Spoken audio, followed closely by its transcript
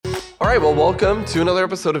right, well, welcome to another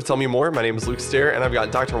episode of Tell Me More. My name is Luke Stair, and I've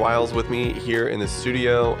got Dr. Wiles with me here in the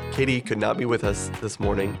studio. Katie could not be with us this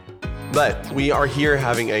morning, but we are here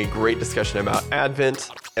having a great discussion about Advent,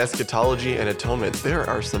 eschatology, and atonement. There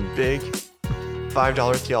are some big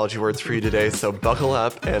 $5 theology words for you today, so buckle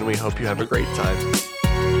up, and we hope you have a great time.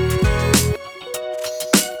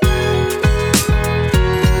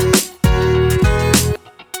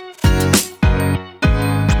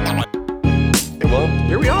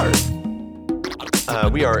 Here we are.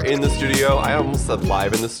 We are in the studio. I almost said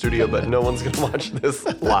live in the studio, but no one's going to watch this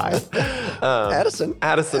live. Addison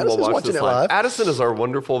will watch this live. Addison is our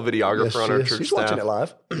wonderful videographer on our church she's staff. Watching it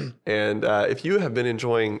live. And if you have been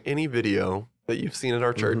enjoying any video that you've seen at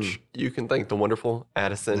our church, you can thank the wonderful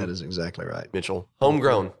Addison. That is exactly right. Mitchell.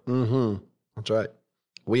 Homegrown. That's right.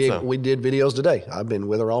 We did videos today. I've been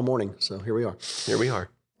with her all morning, so here we are.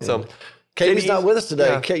 So Katie's not with us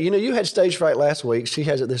today. Yeah. You had stage fright last week. She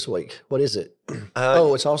has it this week. What is it?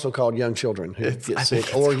 It's also called young children who get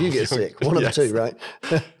sick, or you get sick. One of the two, right?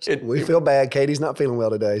 We feel bad. Katie's not feeling well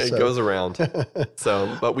today. It goes around.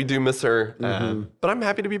 But we do miss her. But I'm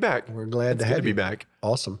happy to be back. We're glad to be back.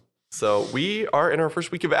 Awesome. So we are in our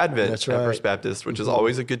first week of Advent That's right. at First Baptist, which is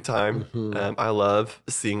always a good time. I love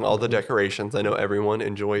seeing all the decorations. I know everyone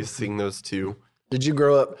enjoys seeing those too. Did you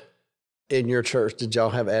grow up in your church? Did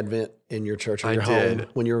y'all have Advent in your church or your home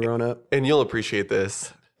when you were growing up? And you'll appreciate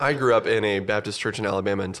this. I grew up in a Baptist church in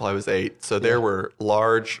Alabama until I was 8. So there were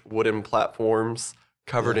large wooden platforms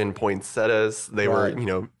covered in poinsettias. They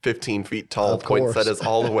were, 15 feet tall, poinsettias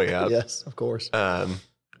all the way up. Yes, of course.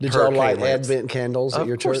 Did y'all light Advent candles at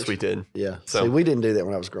your church? Of course we did. Yeah. So we didn't do that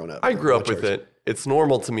when I was growing up. I grew up with it. It's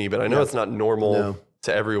normal to me, but I know it's not normal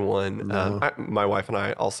to everyone. My wife and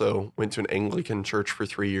I also went to an Anglican church for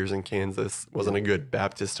 3 years in Kansas. Wasn't a good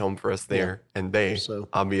Baptist home for us there. And they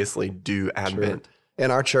obviously do Advent. Sure. In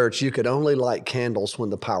our church, you could only light candles when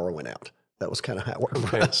the power went out. That was kind of how it worked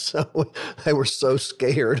for us. So they were so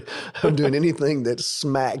scared of doing anything that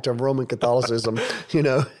smacked of Roman Catholicism,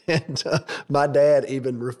 And my dad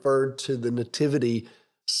even referred to the nativity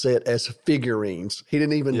set as figurines. He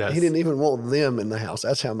didn't even want them in the house.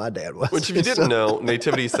 That's how my dad was. Which, if you didn't know,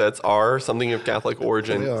 nativity sets are something of Catholic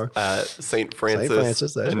origin. They are. Saint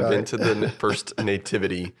Francis invented the first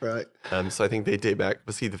nativity. Right. So I think they date back.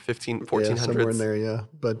 Was he the 1400s? Yeah, somewhere in there. Yeah.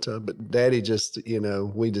 But Daddy just,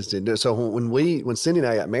 we just didn't do it. So when Cindy and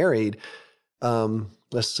I got married,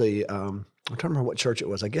 let's see, I'm trying to remember what church it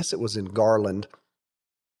was. I guess it was in Garland.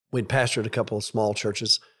 We'd pastored a couple of small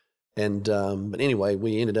churches. And but anyway,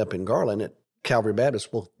 we ended up in Garland at Calvary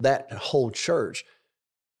Baptist. Well, that whole church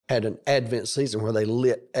had an Advent season where they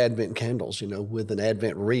lit Advent candles, with an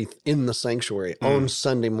Advent wreath in the sanctuary on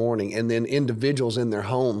Sunday morning. And then individuals in their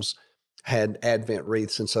homes had Advent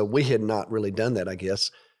wreaths. And so we had not really done that, I guess.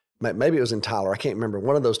 Maybe it was in Tyler. I can't remember.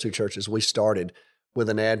 One of those two churches, we started with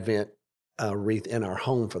an Advent wreath in our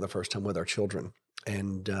home for the first time with our children.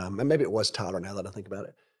 And maybe it was Tyler now that I think about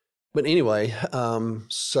it. But anyway,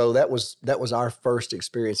 so that was our first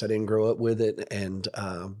experience. I didn't grow up with it, and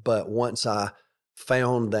but once I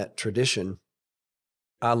found that tradition,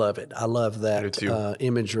 I love it. I love that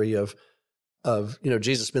imagery of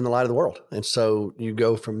Jesus being the light of the world, and so you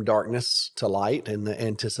go from darkness to light, and the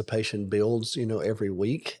anticipation builds, every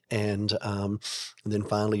week, and then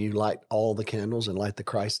finally you light all the candles and light the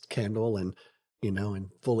Christ candle, and and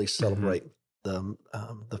fully celebrate.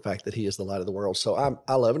 The fact that he is the light of the world. So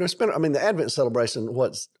I love it. The Advent celebration,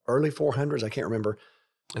 early 400s? I can't remember.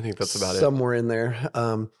 I think that's about somewhere in there.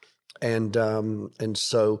 And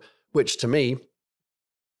so, which to me,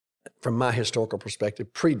 from my historical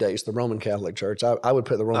perspective, predates the Roman Catholic Church. I would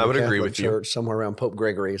put the Roman Catholic Church somewhere around Pope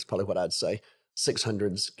Gregory is probably what I'd say.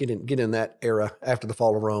 600s, get in that era after the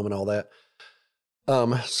fall of Rome and all that.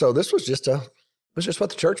 So this was just what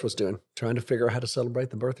the church was doing, trying to figure out how to celebrate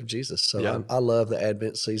the birth of Jesus. So I love the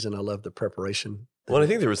Advent season. I love the preparation. Well, I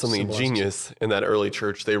think there was something genius in that early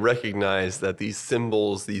church. They recognized that these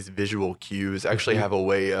symbols, these visual cues actually have a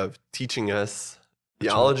way of teaching us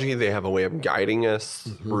theology. Right. They have a way of guiding us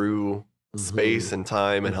through space and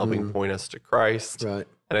time and helping point us to Christ. Right.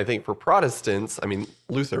 And I think for Protestants,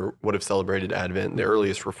 Luther would have celebrated Advent. The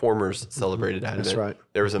earliest reformers celebrated Advent. That's right.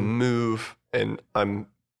 There was a move, and I'm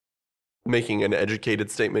making an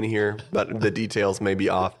educated statement here, but the details may be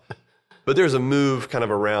off. But there's a move kind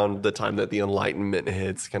of around the time that the Enlightenment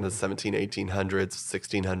hits, kind of the 1800s,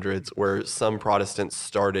 1600s, where some Protestants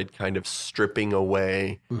started kind of stripping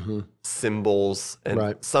away symbols.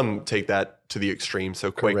 And some take that to the extreme.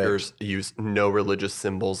 So Quakers use no religious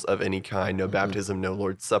symbols of any kind, no baptism, no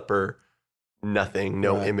Lord's Supper, nothing,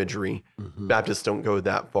 no imagery. Baptists don't go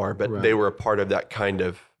that far, but they were a part of that kind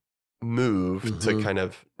of moved to kind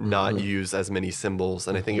of not Mhm. use as many symbols.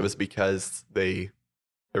 And I think it was because there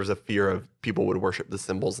was a fear of people would worship the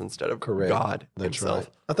symbols instead of Correct. God That's himself.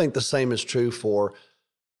 right. I think the same is true for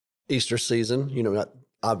Easter season. Not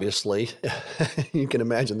obviously, you can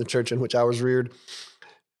imagine the church in which I was reared.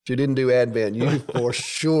 If you didn't do Advent, you for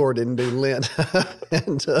sure didn't do Lent.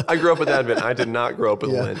 and I grew up with Advent. I did not grow up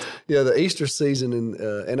with yeah, Lent. yeah, the Easter season,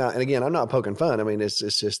 and again, I'm not poking fun. I mean, it's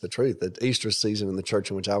just the truth. The Easter season in the church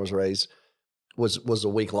in which I was raised was a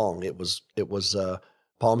week long. It was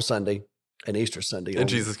Palm Sunday and Easter Sunday. And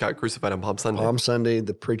Jesus got crucified on Palm Sunday. Palm Sunday,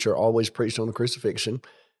 the preacher always preached on the crucifixion.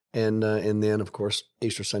 And then, of course,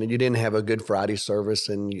 Easter Sunday. You didn't have a Good Friday service,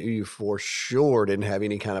 and you for sure didn't have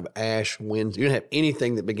any kind of Ash Wednesday. You didn't have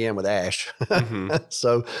anything that began with Ash.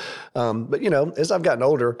 So, but, as I've gotten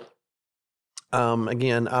older,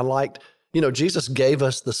 again, I liked, Jesus gave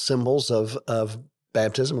us the symbols of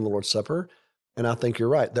baptism and the Lord's Supper. And I think you're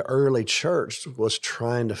right. The early church was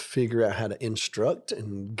trying to figure out how to instruct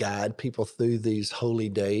and guide people through these holy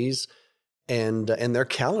days. And their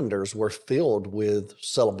calendars were filled with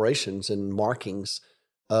celebrations and markings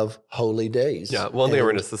of holy days. Yeah, well, they were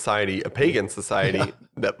in a pagan society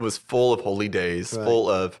that was full of holy days, full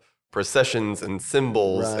of processions and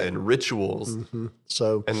symbols and rituals. Mm-hmm.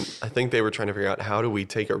 So, and I think they were trying to figure out, how do we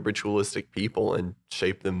take a ritualistic people and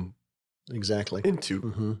shape them exactly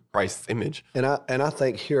into Christ's image? And I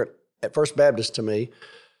think here at First Baptist, to me,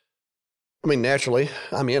 I mean, naturally,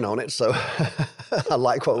 I'm in on it, so I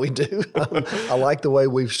like what we do. I like the way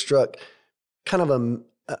we've struck kind of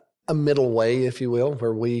a middle way, if you will,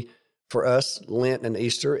 where for us, Lent and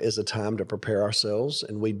Easter is a time to prepare ourselves,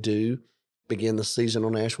 and we do begin the season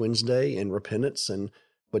on Ash Wednesday in repentance, and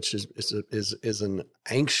which is an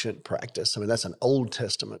ancient practice. I mean, that's an Old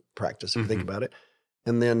Testament practice if you think about it.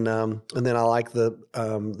 And then I like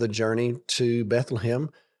the journey to Bethlehem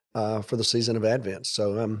for the season of Advent.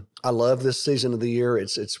 So I love this season of the year.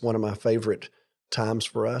 It's one of my favorite times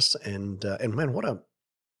for us. And man,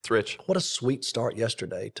 it's rich. What a sweet start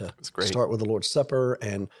yesterday to great. Start with the Lord's Supper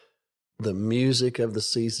and the music of the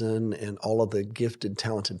season and all of the gifted,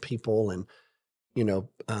 talented people and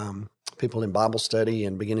people in Bible study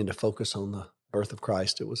and beginning to focus on the birth of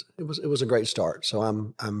Christ. It was a great start. So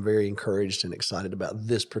I'm very encouraged and excited about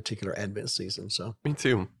this particular Advent season. So me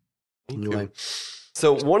too. Anyway.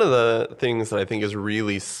 So one of the things that I think is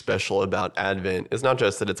really special about Advent is not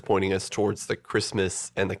just that it's pointing us towards the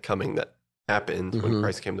Christmas and the coming that happened when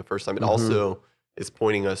Christ came the first time. It also is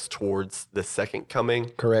pointing us towards the second coming.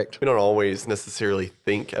 Correct. We don't always necessarily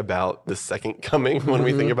think about the second coming when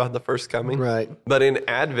we think about the first coming. Right. But in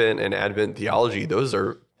Advent and Advent theology, those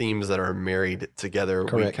are themes that are married together.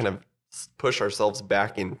 Correct. We kind of push ourselves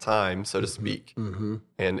back in time, so to speak,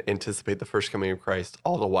 and anticipate the first coming of Christ,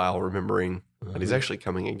 all the while remembering that he's actually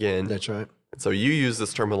coming again. That's right. And so you use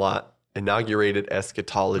this term a lot, inaugurated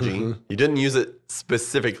eschatology. You didn't use it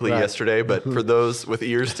specifically yesterday, but for those with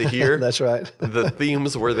ears to hear, that's right. The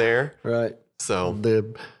themes were there. Right. So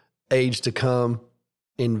the age to come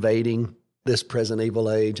invading this present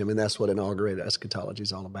evil age. I mean, that's what inaugurated eschatology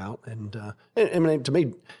is all about. And I mean, to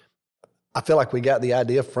me, I feel like we got the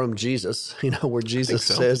idea from Jesus, where Jesus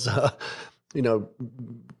says,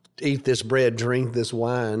 eat this bread, drink this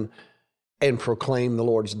wine, and proclaim the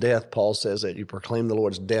Lord's death. Paul says that you proclaim the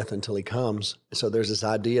Lord's death until he comes. So there's this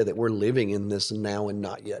idea that we're living in this now and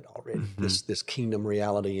not yet already, this kingdom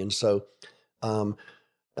reality. And so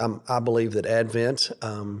I believe that Advent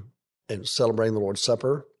and celebrating the Lord's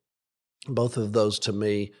Supper, both of those to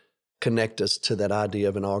me connect us to that idea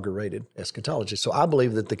of inaugurated eschatology. So I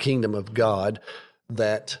believe that the kingdom of God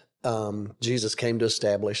that Jesus came to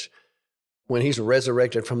establish when he's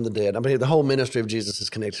resurrected from the dead. I mean, the whole ministry of Jesus is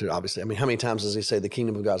connected to it, obviously. I mean, how many times does he say the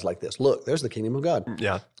kingdom of God is like this? Look, there's the kingdom of God.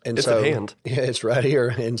 Yeah. And it's so, at hand. Yeah, it's right here.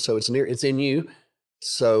 And so it's in you.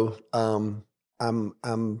 So I'm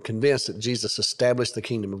convinced that Jesus established the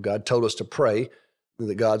kingdom of God, told us to pray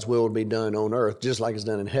that God's will would be done on earth, just like it's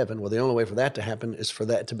done in heaven. Well, the only way for that to happen is for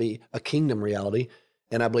that to be a kingdom reality.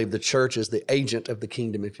 And I believe the church is the agent of the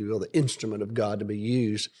kingdom, if you will, the instrument of God to be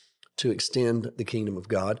used to extend the kingdom of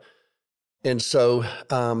God. And so,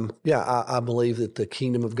 I believe that the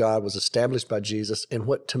kingdom of God was established by Jesus. And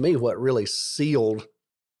what really sealed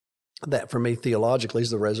that for me theologically is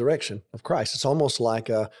the resurrection of Christ. It's almost like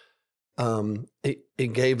he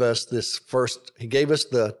gave us he gave us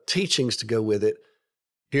the teachings to go with it.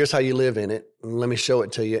 Here's how you live in it. Let me show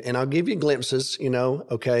it to you. And I'll give you glimpses,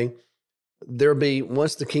 okay.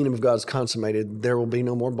 Once the kingdom of God is consummated, there will be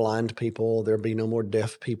no more blind people. There'll be no more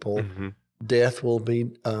deaf people. Death will be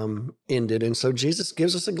ended. And so Jesus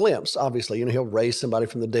gives us a glimpse, obviously. He'll raise somebody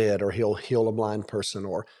from the dead, or he'll heal a blind person,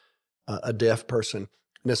 or a deaf person.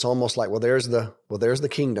 And it's almost like, there's the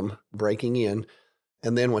kingdom breaking in.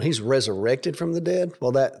 And then when he's resurrected from the dead,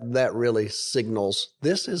 that really signals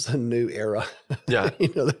this is a new era. Yeah.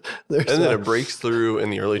 And then it breaks through in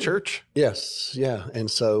the early church. Yes. Yeah. And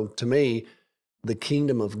so to me, the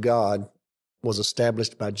kingdom of God was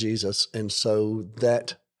established by Jesus. And so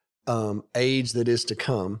that age that is to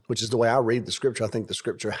come, which is the way I read the scripture, I think the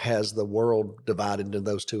scripture has the world divided into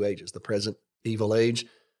those two ages, the present evil age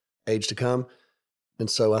to come. And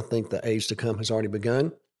so I think the age to come has already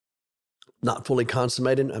begun. Not fully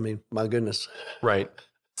consummated. I mean, my goodness. Right.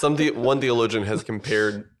 One theologian has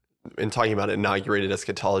compared, in talking about inaugurated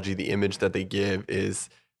eschatology, the image that they give is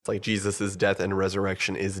it's like Jesus' death and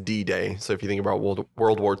resurrection is D-Day. So if you think about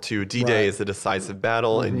World War II, D-Day is the decisive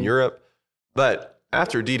battle in Europe. But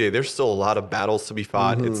after D-Day, there's still a lot of battles to be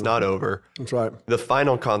fought. It's not over. That's right. The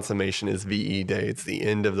final consummation is VE Day. It's the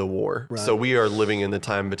end of the war. Right. So we are living in the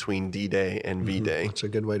time between D-Day and V-Day. That's a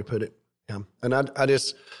good way to put it. Yeah. And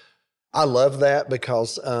I love that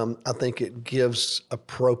because I think it gives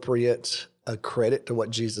appropriate credit to what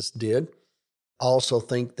Jesus did. I also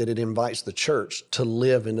think that it invites the church to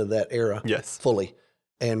live into that era fully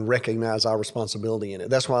and recognize our responsibility in it.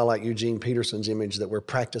 That's why I like Eugene Peterson's image that we're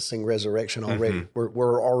practicing resurrection already.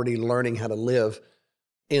 We're already learning how to live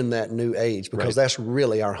in that new age because that's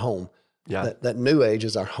really our home. Yeah. That new age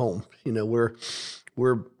is our home. We're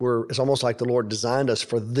it's almost like the Lord designed us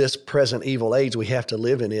for this present evil age. We have to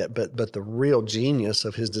live in it, but the real genius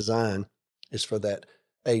of his design is for that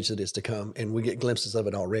age that is to come, and we get glimpses of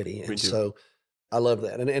it already. And so I love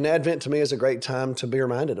that. And Advent to me is a great time to be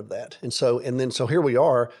reminded of that. And so here we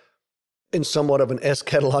are in somewhat of an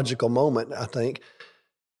eschatological moment, I think.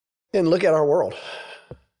 And look at our world.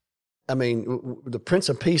 I mean, the Prince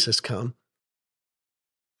of Peace has come.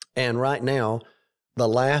 And right now, the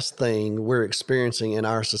last thing we're experiencing in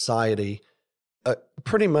our society,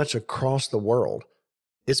 pretty much across the world,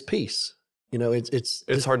 is peace.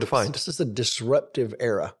 It's hard to find. This is a disruptive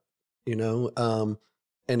era, and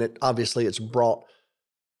it's brought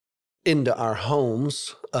into our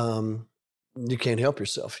homes. You can't help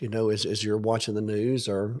yourself, as you're watching the news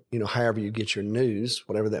or, however you get your news,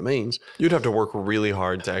 whatever that means. You'd have to work really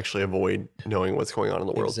hard to actually avoid knowing what's going on in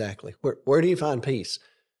the world. Exactly. Where do you find peace?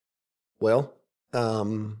 Well,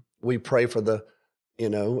 we pray for the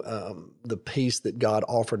peace that God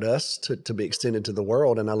offered us to be extended to the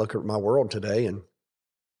world. And I look at my world today and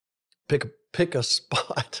pick a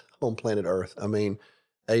spot on planet Earth. I mean,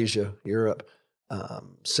 Asia, Europe,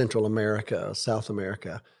 Central America, South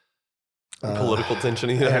America. Political tension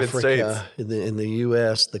in the United States. In the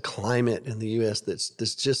U.S., the climate in the U.S.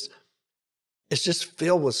 it's just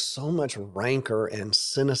filled with so much rancor and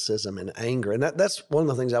cynicism and anger. And that's one of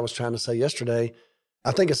the things I was trying to say yesterday.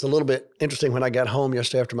 I think it's a little bit interesting when I got home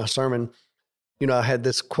yesterday after my sermon. I had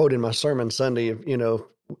this quote in my sermon Sunday,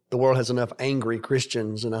 the world has enough angry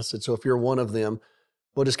Christians. And I said, so if you're one of them,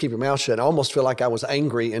 well, just keep your mouth shut. I almost feel like I was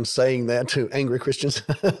angry in saying that to angry Christians.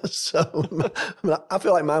 So I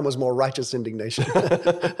feel like mine was more righteous indignation.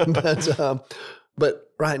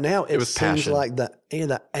 But right now it seems passion. Like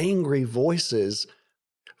the angry voices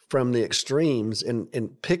from the extremes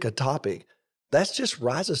and pick a topic, that just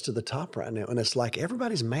rises to the top right now. And it's like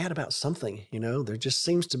everybody's mad about something, there just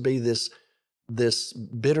seems to be this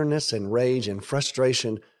bitterness and rage and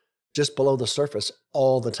frustration just below the surface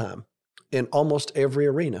all the time in almost every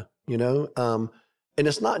arena, and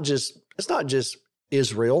it's not just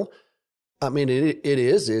Israel. I mean, it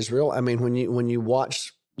is Israel. I mean, when you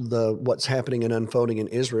watch what's happening and unfolding in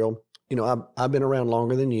Israel, I've been around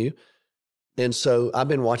longer than you. And so I've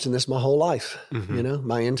been watching this my whole life,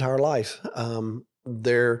 my entire life. All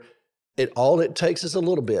it takes is a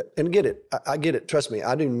little bit. And I get it. Trust me,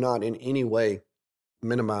 I do not in any way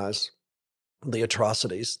minimize the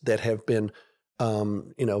atrocities that have been,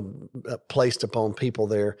 placed upon people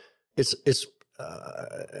there. It's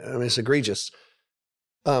egregious.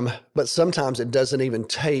 But sometimes it doesn't even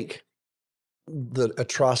take the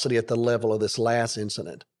atrocity at the level of this last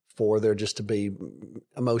incident for there just to be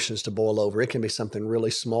emotions to boil over. It can be something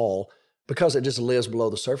really small because it just lives below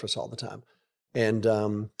the surface all the time. And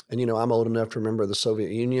I'm old enough to remember the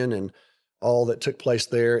Soviet Union and all that took place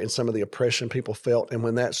there and some of the oppression people felt. And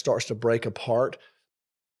when that starts to break apart,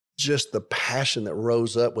 just the passion that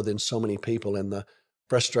rose up within so many people and the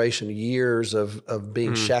frustration, years of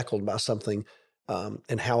being shackled by something,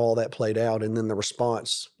 and how all that played out. And then the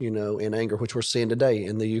response, in anger, which we're seeing today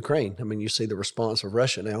in the Ukraine. I mean, you see the response of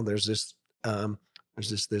Russia now. There's this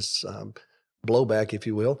blowback, if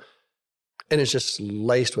you will, and it's just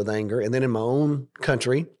laced with anger. And then in my own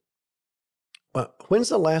country, when's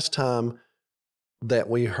the last time that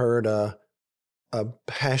we heard a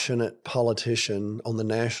passionate politician on the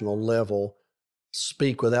national level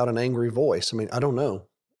speak without an angry voice. I mean, I don't know.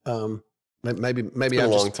 Maybe It's been a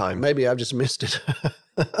long time. Maybe I've just missed it.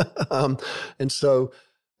 And so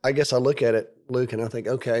I guess I look at it, Luke, and I think,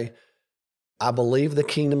 okay, I believe the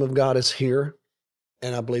kingdom of God is here,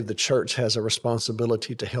 and I believe the church has a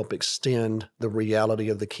responsibility to help extend the reality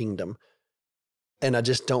of the kingdom. And I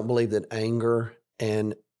just don't believe that anger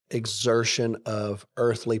and exertion of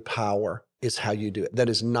earthly power is how you do it. That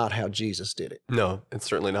is not how Jesus did it. No, it's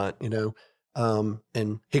certainly not.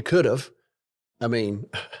 And he could have. I mean,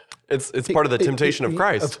 it's part of the temptation of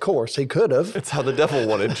Christ. Of course, he could have. It's how the devil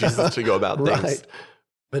wanted Jesus to go about things. Right.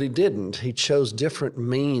 But he didn't. He chose different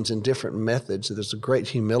means and different methods. There's a great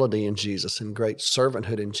humility in Jesus and great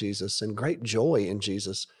servanthood in Jesus and great joy in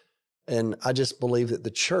Jesus. And I just believe that the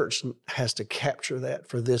church has to capture that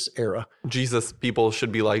for this era. Jesus, people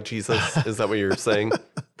should be like Jesus. Is that what you're saying?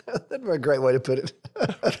 That'd be a great way to put it.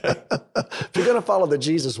 Okay. If you're going to follow the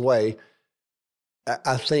Jesus way,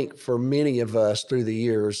 I think for many of us through the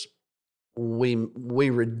years, we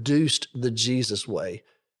reduced the Jesus way,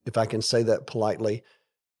 if I can say that politely,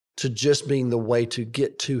 to just being the way to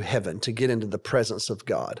get to heaven, to get into the presence of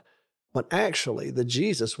God. When actually the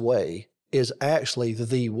Jesus way is actually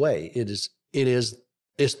the way.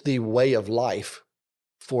 It's the way of life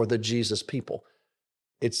for the Jesus people.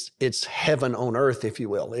 It's heaven on earth, if you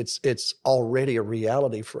will. It's already a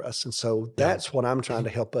reality for us. And so that's what I'm trying to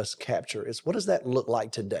help us capture is what does that look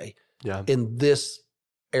like today in this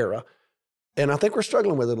era? And I think we're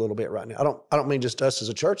struggling with it a little bit right now. I don't mean just us as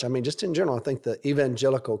a church. I mean, just in general, I think the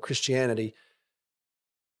evangelical Christianity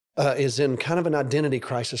is in kind of an identity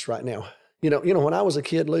crisis right now. You know, when I was a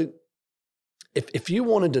kid, Luke, if you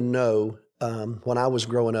wanted to know when I was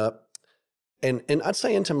growing up, and I'd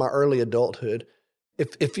say into my early adulthood,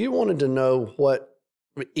 if you wanted to know what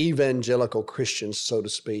evangelical Christians, so to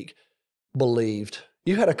speak, believed,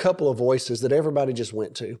 you had a couple of voices that everybody just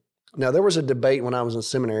went to. Now, there was a debate when I was in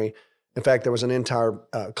seminary. In fact, there was an entire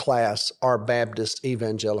class, are Baptist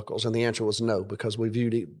evangelicals? And the answer was no, because we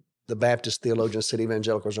viewed the Baptist theologians said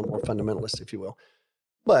evangelicals are more fundamentalist, if you will.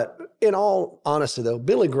 But in all honesty, though,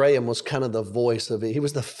 Billy Graham was kind of the voice of it. He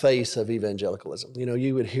was the face of evangelicalism. You know,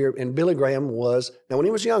 you would hear, and Billy Graham was, now when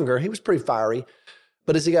he was younger, he was pretty fiery,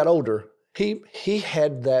 but as he got older, he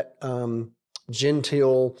had that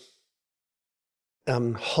genteel,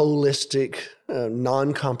 holistic,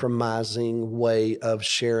 non-compromising way of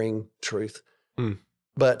sharing truth.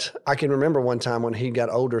 But I can remember one time when he got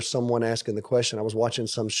older, someone asking the question, I was watching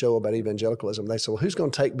some show about evangelicalism. They said, well, who's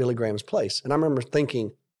going to take Billy Graham's place? And I remember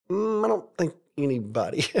thinking, I don't think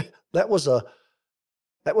anybody. That was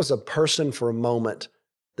a person for a moment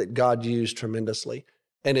that God used tremendously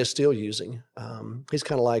and is still using. He's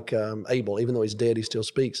kind of like Abel. Even though he's dead, he still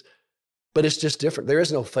speaks. But it's just different. There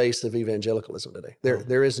is no face of evangelicalism today.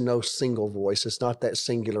 There is no single voice. It's not that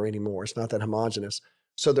singular anymore. It's not that homogenous.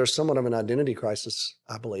 So there's somewhat of an identity crisis,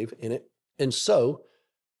 I believe, in it. And so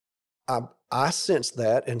I sense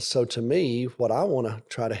that. And so to me, what I want to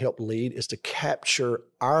try to help lead is to capture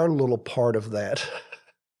our little part of that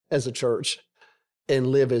as a church and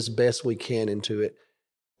live as best we can into it.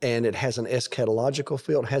 And it has an eschatological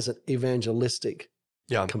feel. It has an evangelistic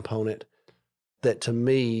component that to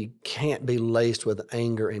me can't be laced with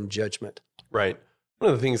anger and judgment. Right.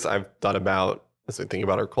 One of the things I've thought about as I think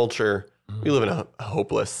about our culture, we live in a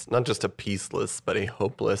hopeless, not just a peaceless, but a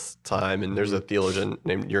hopeless time. And there's a theologian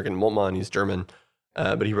named Jürgen Moltmann. He's German,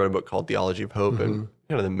 but he wrote a book called Theology of Hope. And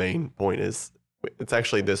kind of the main point is it's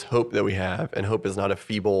actually this hope that we have. And hope is not a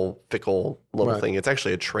feeble, fickle little thing. It's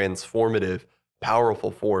actually a transformative, powerful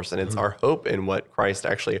force. And it's our hope in what Christ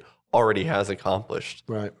actually already has accomplished.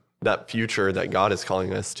 Right. That future that God is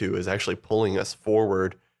calling us to is actually pulling us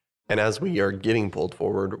forward. And as we are getting pulled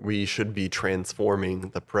forward, we should be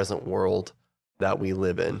transforming the present world that we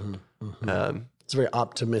live in. It's very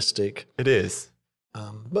optimistic. It is.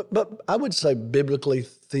 But I would say biblically,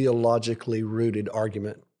 theologically rooted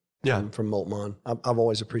argument from Moltmann. I've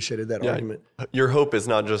always appreciated that argument. Your hope is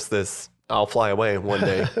not just this, I'll fly away one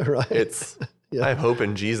day. Right. It's, I have hope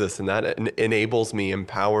in Jesus, and that enables me,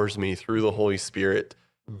 empowers me through the Holy Spirit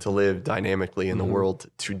to live dynamically in the world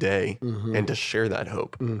today and to share that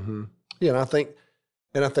hope. Yeah, and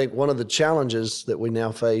I think one of the challenges that we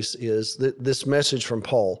now face is this message from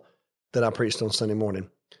Paul that I preached on Sunday morning.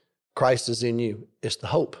 Christ is in you. It's the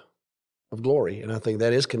hope of glory. And I think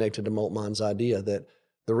that is connected to Moltmann's idea that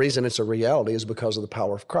the reason it's a reality is because of the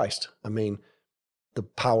power of Christ. I mean, the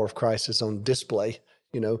power of Christ is on display.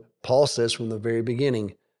 You know, Paul says from the very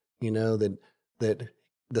beginning, you know, that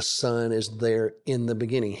the Son is there in the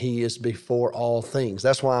beginning. He is before all things.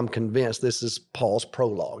 That's why I'm convinced this is Paul's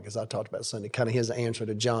prologue, as I talked about Sunday, kind of his answer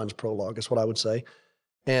to John's prologue is what I would say.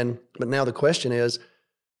 But now the question is,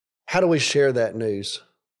 how do we share that news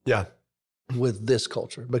Yeah. with this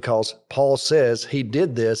culture? Because Paul says he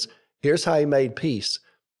did this. Here's how he made peace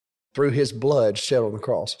through his blood shed on the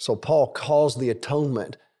cross. So Paul calls the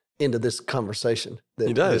atonement into this conversation.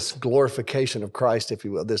 He does. This glorification of Christ, if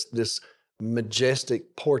you will, this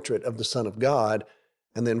majestic portrait of the Son of God.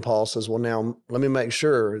 And then Paul says, well, now let me make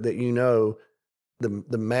sure that you know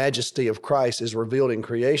the majesty of Christ is revealed in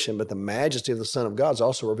creation, but the majesty of the Son of God is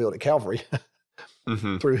also revealed at Calvary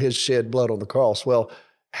through his shed blood on the cross. Well,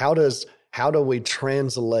 how do we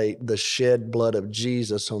translate the shed blood of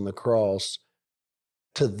Jesus on the cross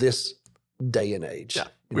to this day and age? Yeah.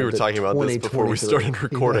 We were talking about this before we started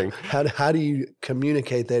recording. How do you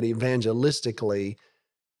communicate that evangelistically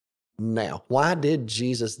now? Why did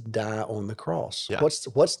Jesus die on the cross? Yeah.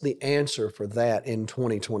 What's the answer for that in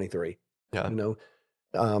 2023? Yeah.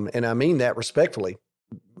 And I mean that respectfully.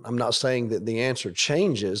 I'm not saying that the answer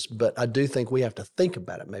changes, but I do think we have to think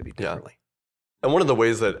about it maybe differently. And one of the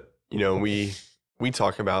ways that, we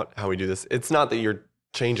talk about how we do this, it's not that you're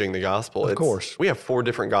changing the gospel. Of course. We have 4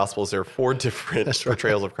 different gospels. There are 4 different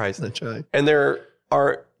portrayals of Christ. That's right. And there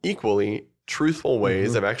are equally truthful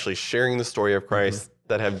ways of actually sharing the story of Christ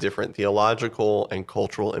that have different theological and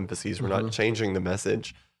cultural emphases. We're not changing the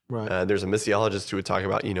message. Right. There's a missiologist who would talk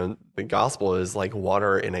about, the gospel is like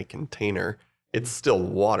water in a container. It's still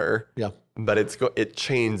water. Yeah. But it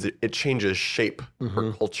changes shape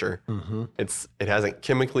for culture. It hasn't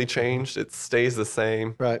chemically changed. It stays the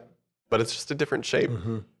same. Right. But it's just a different shape.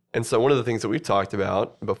 And so one of the things that we've talked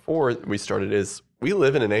about before we started is we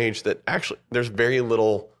live in an age that actually there's very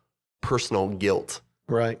little personal guilt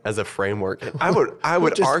Right. as a framework. And I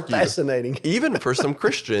would argue, fascinating. even for some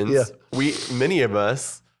Christians, many of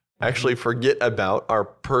us actually forget about our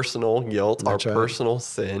personal guilt, That's our right. personal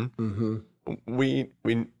sin.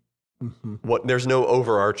 There's no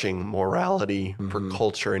overarching morality for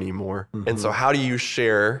culture anymore. And so how do you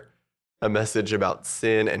share a message about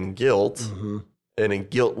sin and guilt in a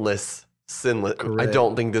guiltless, sinless? Correct. I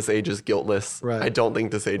don't think this age is guiltless. Right. I don't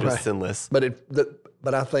think this age is Right. sinless.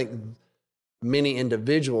 But I think many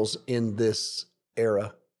individuals in this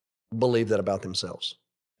era believe that about themselves.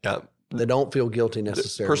 Yeah. They don't feel guilty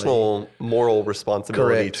necessarily. Personal moral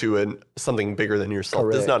responsibility Correct. to something bigger than yourself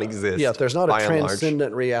does Correct. not exist. Yeah, if there's not a by and large.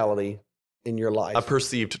 transcendent reality in your life, A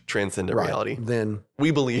perceived transcendent right, reality. then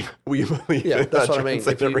We believe yeah, in that's that what I mean.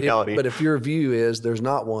 transcendent reality. But if your view is there's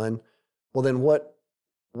not one, well, then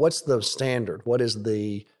what's the standard? What's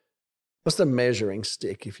the measuring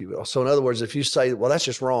stick, if you will? So in other words, if you say, well, that's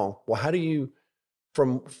just wrong, well, how do you,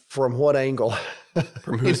 from what angle?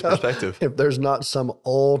 From whose perspective? If there's not some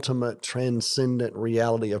ultimate transcendent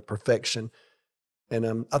reality of perfection.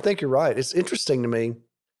 And I think you're right. It's interesting to me.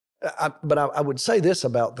 But I would say this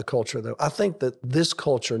about the culture, though. I think that this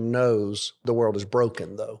culture knows the world is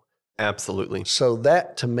broken, though. Absolutely. So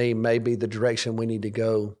that, to me, may be the direction we need to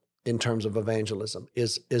go in terms of evangelism,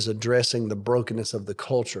 is addressing the brokenness of the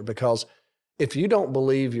culture. Because if you don't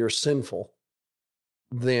believe you're sinful,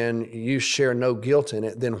 then you share no guilt in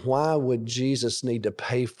it. Then why would Jesus need to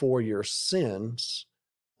pay for your sins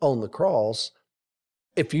on the cross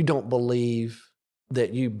if you don't believe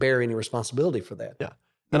that you bear any responsibility for that? Yeah.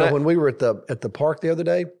 When we were at the park the other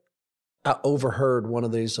day, I overheard one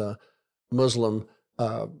of these Muslim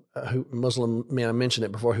men, I mentioned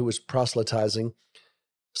it before, who was proselytizing.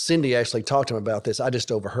 Cindy actually talked to him about this. I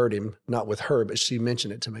just overheard him, not with her, but she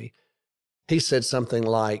mentioned it to me. He said something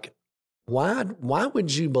like, why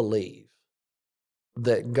would you believe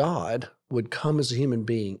that God would come as a human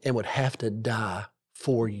being and would have to die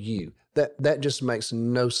for you? That just makes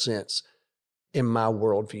no sense in my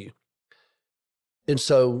worldview. And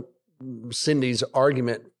so Cindy's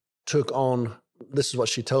argument took on, this is what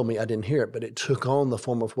she told me, I didn't hear it, but it took on the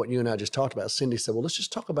form of what you and I just talked about. Cindy said, well, let's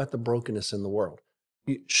just talk about the brokenness in the world.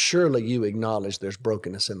 Surely you acknowledge there's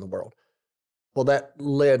brokenness in the world. Well, that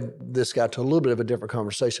led this guy to a little bit of a different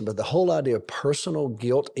conversation, but the whole idea of personal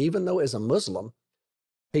guilt, even though as a Muslim,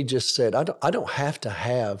 he just said, I don't have to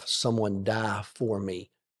have someone die for me.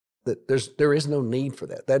 That there is no need for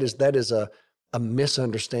that. That is a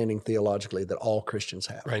misunderstanding theologically that all Christians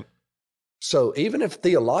have. Right. So even if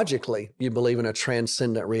theologically you believe in a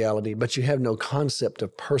transcendent reality, but you have no concept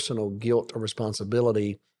of personal guilt or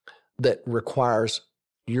responsibility that requires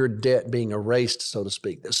your debt being erased, so to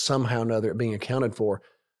speak, that somehow or another it being accounted for,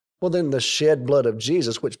 well, then the shed blood of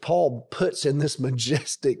Jesus, which Paul puts in this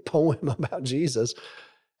majestic poem about Jesus,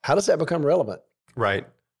 how does that become relevant? Right.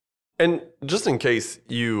 And just in case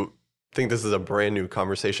you think this is a brand new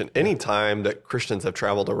conversation, anytime that Christians have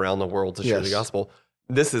traveled around the world to share the Yes. gospel,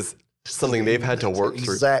 this is something they've had to work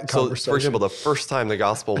through. Exact So, for conversation. example, the first time the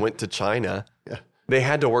gospel went to China, Yeah. they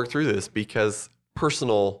had to work through this because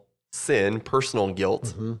personal sin, personal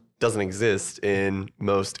guilt doesn't exist in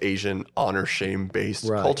most Asian honor shame based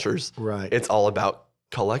Right. cultures. Right. It's all about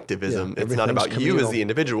collectivism. Yeah, it's not everything's about you as communal. the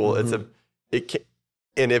individual.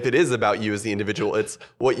 And if it is about you as the individual, it's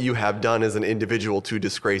what you have done as an individual to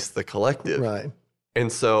disgrace the collective. Right.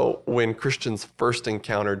 And so when Christians first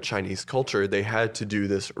encountered Chinese culture, they had to do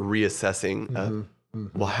this reassessing of,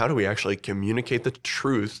 well, how do we actually communicate the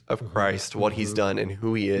truth of Christ, what he's done and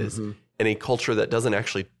who he is, in a culture that doesn't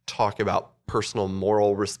actually talk about personal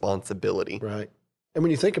moral responsibility? Right. And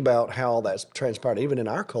when you think about how that's transpired, even in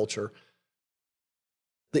our culture,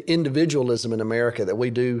 the individualism in America that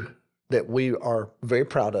we are very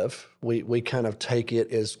proud of, we kind of take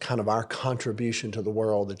it as kind of our contribution to the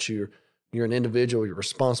world, that you're an individual, you're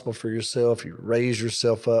responsible for yourself, you raise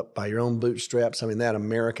yourself up by your own bootstraps. I mean, that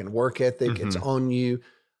American work ethic, it's on you.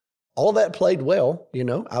 All that played well,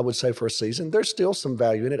 I would say, for a season. There's still some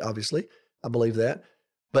value in it, obviously. I believe that.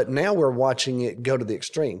 But now we're watching it go to the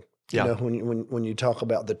extreme. Yeah. When you talk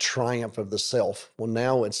about the triumph of the self, well,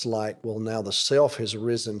 now it's like, now the self has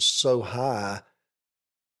risen so high,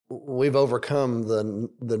 we've overcome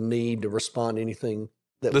the need to respond to anything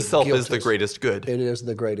that The self guilt is the us. greatest good. It is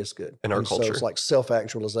the greatest good In our And culture. So it's like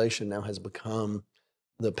self-actualization now has become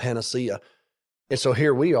the panacea. And so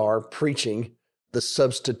here we are preaching the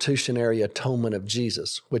substitutionary atonement of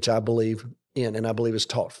Jesus, which I believe in, and I believe is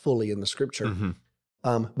taught fully in the Scripture.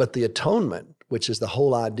 But the atonement, which is the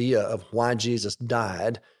whole idea of why Jesus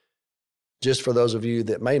died, just for those of you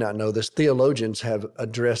that may not know this, theologians have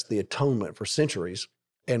addressed the atonement for centuries,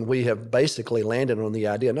 and we have basically landed on the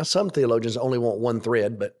idea. Now, some theologians only want one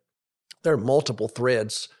thread, but there are multiple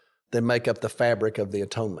threads that make up the fabric of the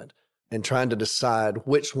atonement, and trying to decide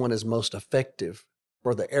which one is most effective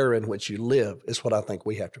for the era in which you live is what I think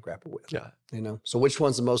we have to grapple with. Yeah. So which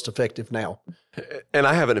one's the most effective now? And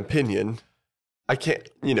I have an opinion. I can't,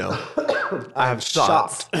 I have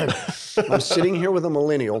thoughts. I'm sitting here with a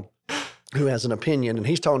millennial who has an opinion, and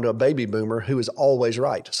he's talking to a baby boomer who is always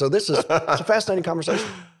right. So it's a fascinating conversation.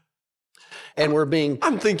 And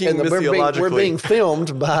I'm thinking and missiologically. we're being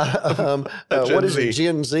filmed by, what is it, Z.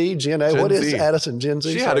 Gen Z, Gen A? Gen What is Z. Addison, Gen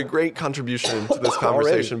Z? She had a great contribution to this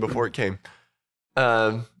conversation before it came.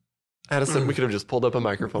 Addison, we could have just pulled up a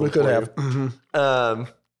microphone. We could for have.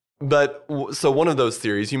 you. So one of those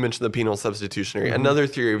theories, you mentioned the penal substitutionary. Another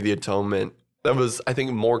theory of the atonement that was, I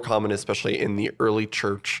think, more common, especially in the early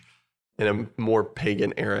church in a more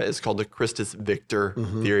pagan era, is called the Christus Victor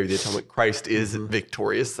theory of the atonement. Christ is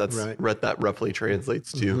victorious. That's what that roughly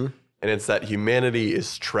translates to. And it's that humanity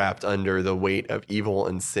is trapped under the weight of evil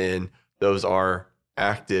and sin. Those are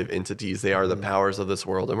active entities. They are the powers of this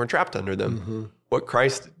world, and we're trapped under them. What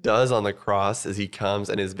Christ does on the cross is he comes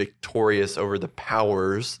and is victorious over the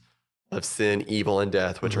powers of sin, evil, and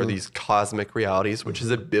death, which are these cosmic realities, which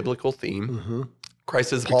is a biblical theme.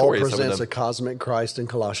 Christ is Paul victorious over presents them. a cosmic Christ in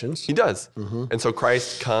Colossians. He does. And so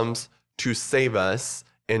Christ comes to save us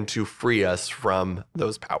and to free us from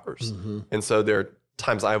those powers. And so there are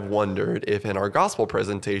times I've wondered if in our gospel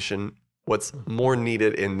presentation, what's more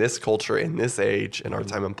needed in this culture, in this age, in our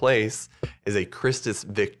time and place, is a Christus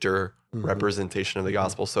Victor representation of the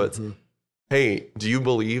gospel. So it's, hey, do you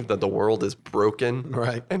believe that the world is broken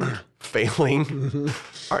and failing?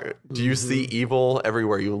 Do you see evil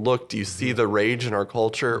everywhere you look? Do you see the rage in our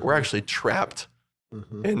culture? We're actually trapped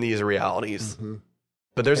in these realities.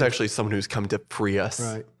 But there's actually someone who's come to free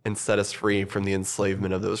us and set us free from the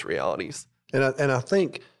enslavement of those realities. And I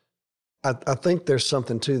think there's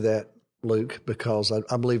something to that, Luke, because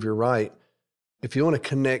I believe you're right. If you want to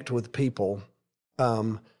connect with people,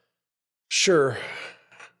 sure,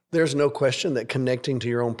 there's no question that connecting to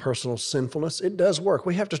your own personal sinfulness, it does work.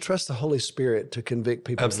 We have to trust the Holy Spirit to convict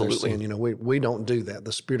people of their sin. We don't do that.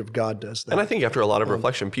 The Spirit of God does that. And I think after a lot of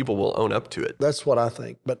reflection, people will own up to it. That's what I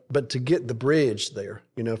think. But to get the bridge there,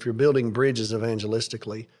 if you're building bridges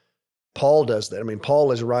evangelistically, Paul does that. I mean,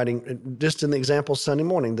 Paul is writing, just in the example Sunday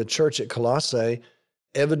morning, the church at Colossae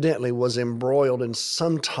evidently was embroiled in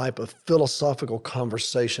some type of philosophical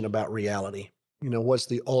conversation about reality. What's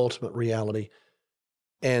the ultimate reality?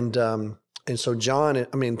 And so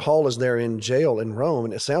Paul is there in jail in Rome,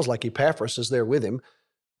 and it sounds like Epaphras is there with him,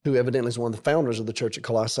 who evidently is one of the founders of the church at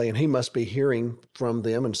Colossae, and he must be hearing from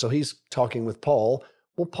them. And so he's talking with Paul.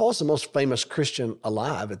 Well, Paul's the most famous Christian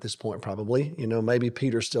alive at this point, probably. Maybe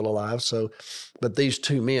Peter's still alive. So, but these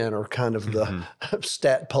two men are kind of the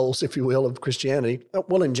stat poles, if you will, of Christianity.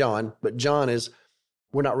 Well, and John, but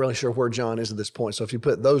we're not really sure where John is at this point. So if you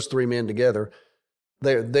put those three men together,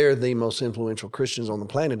 they're the most influential Christians on the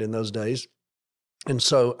planet in those days. And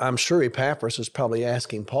so I'm sure Epaphras is probably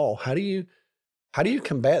asking Paul, how do you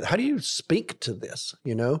combat, how do you speak to this,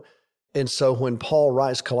 And so when Paul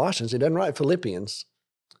writes Colossians, he doesn't write Philippians.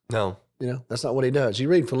 No. That's not what he does. You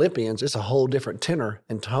read Philippians, it's a whole different tenor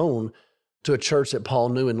and tone to a church that Paul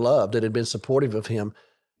knew and loved, that had been supportive of him.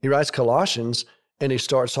 He writes Colossians, and he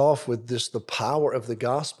starts off with the power of the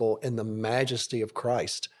gospel and the majesty of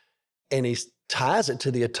Christ. And he ties it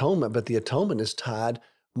to the atonement, but the atonement is tied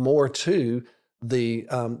more to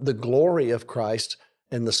the glory of Christ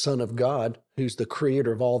and the Son of God, who's the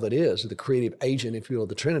creator of all that is, the creative agent, if you will, of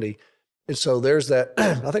the Trinity. And so there's that,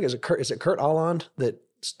 I think, is it Kurt Aland that,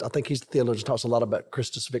 I think he's the theologian, talks a lot about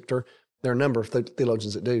Christus Victor. There are a number of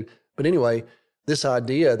theologians that do. But anyway, this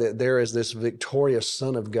idea that there is this victorious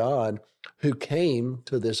Son of God who came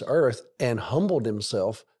to this earth and humbled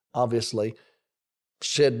himself, obviously,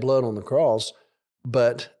 shed blood on the cross,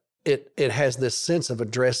 but it has this sense of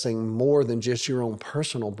addressing more than just your own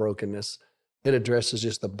personal brokenness. It addresses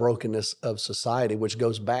just the brokenness of society, which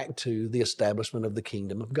goes back to the establishment of the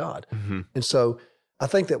kingdom of God. Mm-hmm. And so I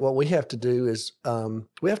think that what we have to do is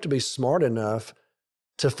we have to be smart enough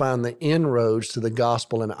to find the inroads to the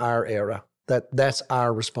gospel in our era. That's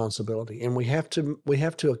our responsibility. And we have to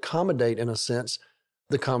accommodate, in a sense,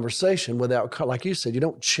 the conversation without, like you said, you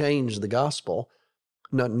don't change the gospel.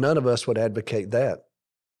 None of us would advocate that.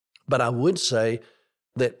 But I would say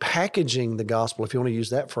that packaging the gospel, if you want to use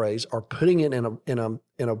that phrase, or putting it in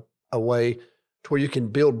a way to where you can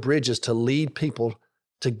build bridges to lead people,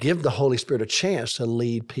 to give the Holy Spirit a chance to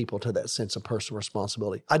lead people to that sense of personal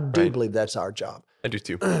responsibility. I do believe that's our job. I do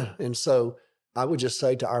too. And so I would just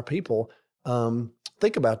say to our people,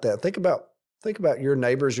 think about that. Think about your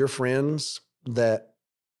neighbors, your friends that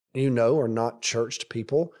are not churched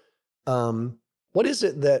people. What is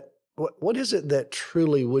it that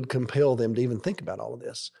truly would compel them to even think about all of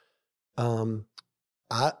this?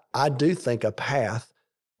 I do think a path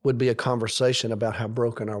would be a conversation about how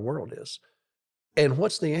broken our world is. And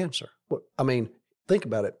what's the answer? Think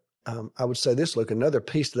about it. I would say this, Luke, another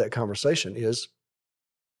piece to that conversation is,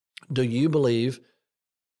 do you believe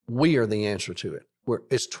we are the answer to it?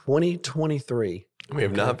 It's 2023. We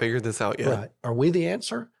have not figured this out yet. Right. Are we the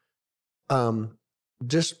answer?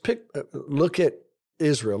 Just look at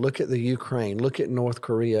Israel, look at the Ukraine, look at North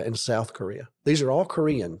Korea and South Korea. These are all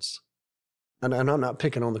Koreans. And I'm not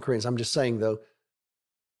picking on the Koreans. I'm just saying, though,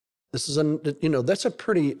 this is that's a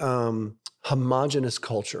pretty homogenous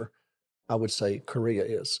culture, I would say Korea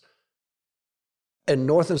is. And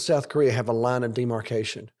North and South Korea have a line of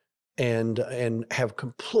demarcation and have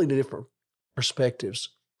completely different perspectives.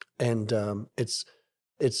 And it's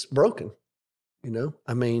broken,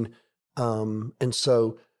 and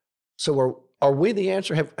so are we the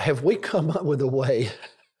answer? Have we come up with a way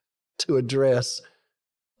to address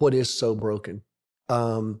what is so broken?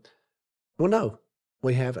 Well, no,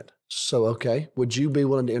 we haven't. So, okay, would you be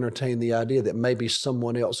willing to entertain the idea that maybe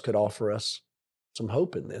someone else could offer us some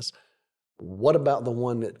hope in this? What about the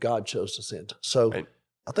one that God chose to send? So right.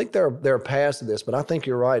 I think there are paths to this, but I think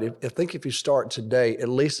you're right. I think if you start today, at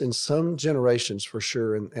least in some generations for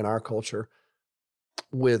sure in our culture,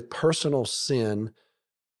 with personal sin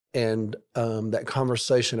and that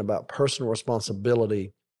conversation about personal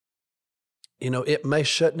responsibility, it may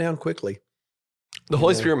shut down quickly. The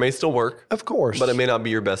Holy Spirit may still work. Of course. But it may not be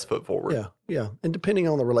your best foot forward. Yeah. And depending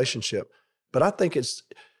on the relationship. But I think it's,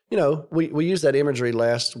 we used that imagery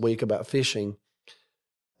last week about fishing.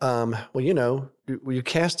 You're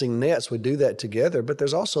casting nets, we do that together, but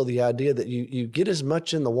there's also the idea that you get as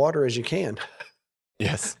much in the water as you can.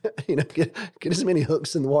 Yes. Get as many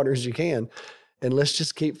hooks in the water as you can, and let's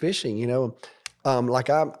just keep fishing, I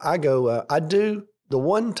do the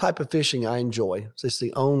one type of fishing I enjoy. It's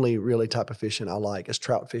the only really type of fishing I like is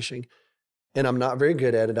trout fishing. And I'm not very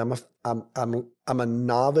good at it. I'm a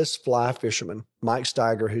novice fly fisherman. Mike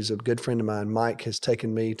Steiger, who's a good friend of mine, Mike has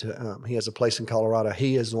taken me to, he has a place in Colorado.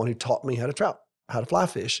 He is the one who taught me how to fly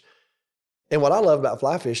fish. And what I love about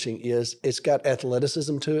fly fishing is it's got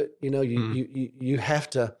athleticism to it. You have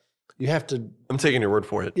to. I'm taking your word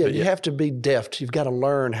for it. Yeah, you have to be deft. You've got to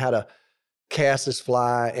learn how to cast this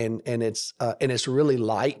fly, and it's really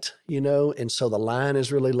light, and so the line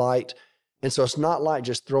is really light. And so it's not like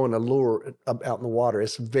just throwing a lure out in the water.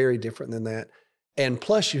 It's very different than that. And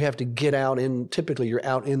plus, you have to get out typically you're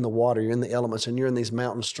out in the water, you're in the elements, and you're in these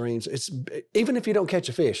mountain streams. Even if you don't catch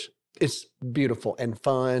a fish, it's beautiful and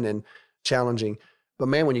fun and challenging. But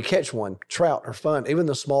man, when you catch one, trout are fun. Even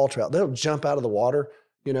the small trout, they'll jump out of the water,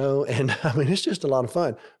 and I mean, it's just a lot of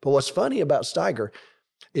fun. But what's funny about Steiger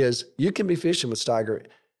is you can be fishing with Steiger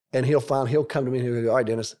and he'll come to me and he'll go, all right,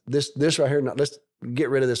 Dennis, this right here, let's get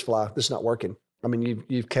rid of this fly. This is not working. I mean,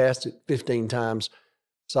 you've cast it 15 times.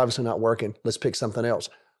 It's obviously not working. Let's pick something else.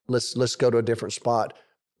 Let's go to a different spot.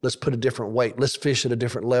 Let's put a different weight. Let's fish at a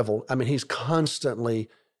different level. I mean, he's constantly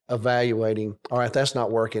evaluating, all right, that's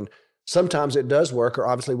not working. Sometimes it does work, or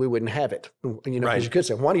obviously we wouldn't have it. Because you could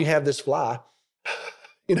say, why do you have this fly?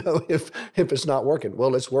 If it's not working.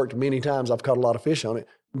 Well, it's worked many times. I've caught a lot of fish on it,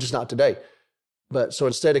 just not today. But so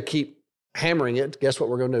instead of keep hammering it, guess what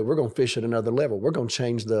we're going to do? We're going to fish at another level. We're going to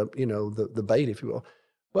change the bait, if you will.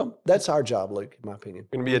 Well, that's our job, Luke, in my opinion.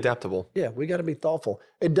 We're going to be adaptable. Yeah, we got to be thoughtful.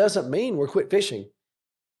 It doesn't mean we're quit fishing.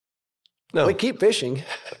 No. We keep fishing.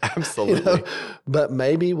 Absolutely. But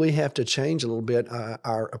maybe we have to change a little bit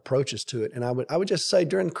our approaches to it. And I would just say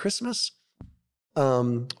during Christmas,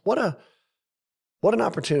 what an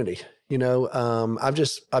opportunity. I've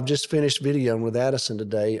just finished videoing with Addison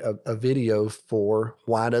today a video for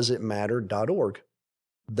whydoesitmatter.org.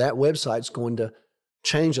 That website's going to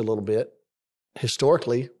change a little bit.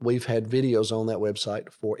 Historically, we've had videos on that website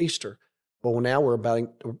for Easter. Well, now we're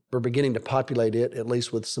beginning to populate it, at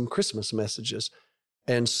least with some Christmas messages.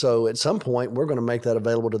 And so at some point, we're going to make that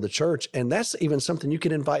available to the church. And that's even something you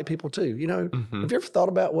can invite people to. Have you ever thought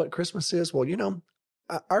about what Christmas is? Well, you can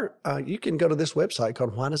go to this website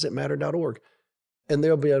called whydoesitmatter.org, and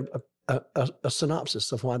there'll be a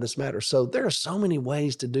synopsis of why this matters. So there are so many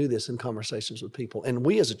ways to do this in conversations with people. And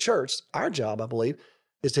we as a church, our job, I believe,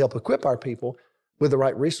 is to help equip our people with the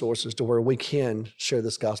right resources to where we can share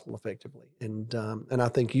this gospel effectively. And I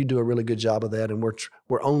think you do a really good job of that, and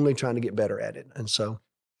we're only trying to get better at it. And so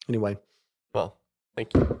anyway. Well,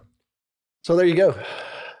 thank you. So there you go.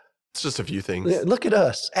 It's just a few things. Look at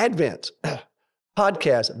us. Advent,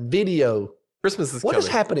 podcast, video. Christmas is What coming.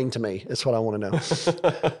 is happening to me? That's what I want to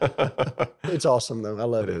know. It's awesome, though. I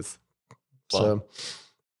love it. It is. Well,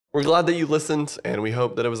 we're glad that you listened, and we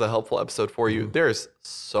hope that it was a helpful episode for you. There's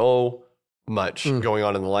so much going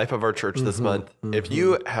on in the life of our church this month. If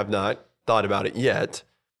you have not thought about it yet,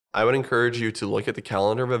 I would encourage you to look at the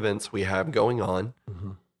calendar of events we have going on.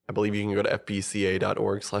 I believe you can go to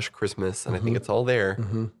fbca.org/Christmas, and I think it's all there.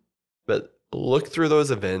 But look through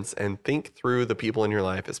those events and think through the people in your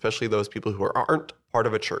life, especially those people who aren't part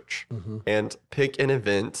of a church, and pick an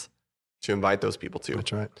event to invite those people to.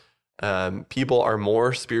 That's right. People are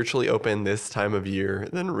more spiritually open this time of year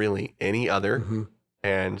than really any other.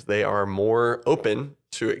 And they are more open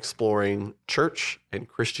to exploring church and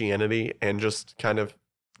Christianity and just kind of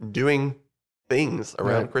doing things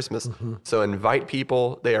around Christmas. So invite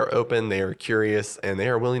people. They are open, they are curious, and they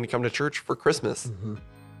are willing to come to church for Christmas.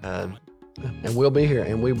 And we'll be here,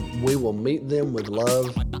 and we will meet them with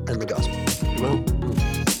love and the gospel. We will.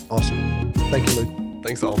 Awesome. Thank you, Luke.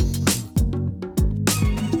 Thanks all.